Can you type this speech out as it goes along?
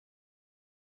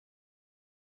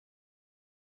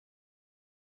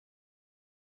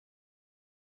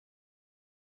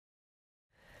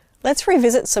Let's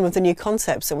revisit some of the new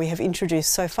concepts that we have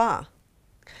introduced so far.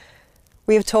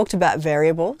 We have talked about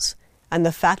variables and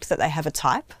the fact that they have a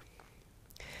type.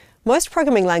 Most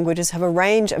programming languages have a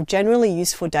range of generally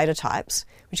useful data types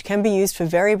which can be used for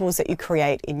variables that you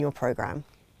create in your program.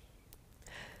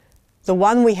 The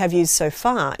one we have used so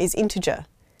far is integer,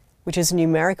 which is a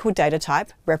numerical data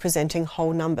type representing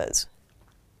whole numbers.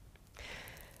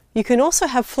 You can also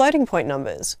have floating point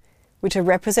numbers, which are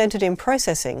represented in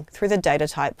processing through the data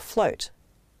type float.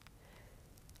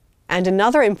 And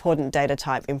another important data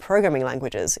type in programming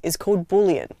languages is called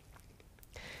Boolean.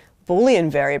 Boolean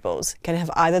variables can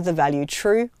have either the value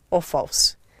true or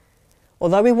false.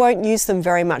 Although we won't use them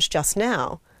very much just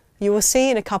now, you will see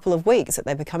in a couple of weeks that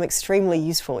they become extremely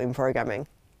useful in programming.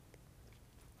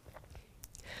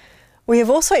 We have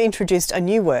also introduced a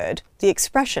new word, the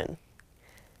expression.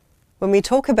 When we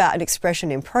talk about an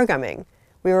expression in programming,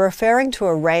 we are referring to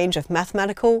a range of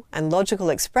mathematical and logical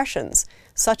expressions,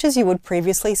 such as you would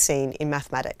previously seen in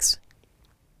mathematics.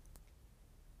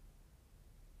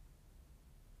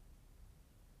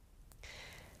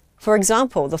 For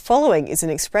example, the following is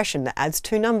an expression that adds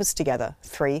two numbers together,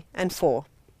 3 and 4.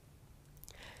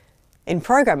 In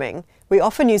programming, we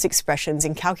often use expressions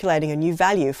in calculating a new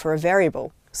value for a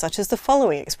variable, such as the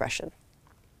following expression.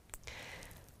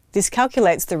 This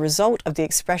calculates the result of the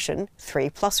expression 3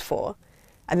 plus 4,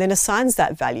 and then assigns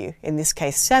that value, in this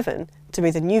case 7, to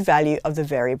be the new value of the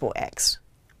variable x.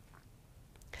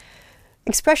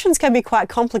 Expressions can be quite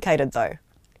complicated though,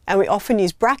 and we often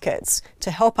use brackets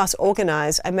to help us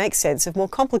organise and make sense of more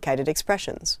complicated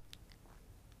expressions.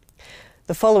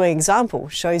 The following example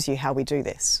shows you how we do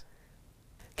this.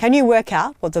 Can you work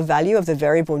out what the value of the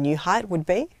variable new height would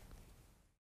be?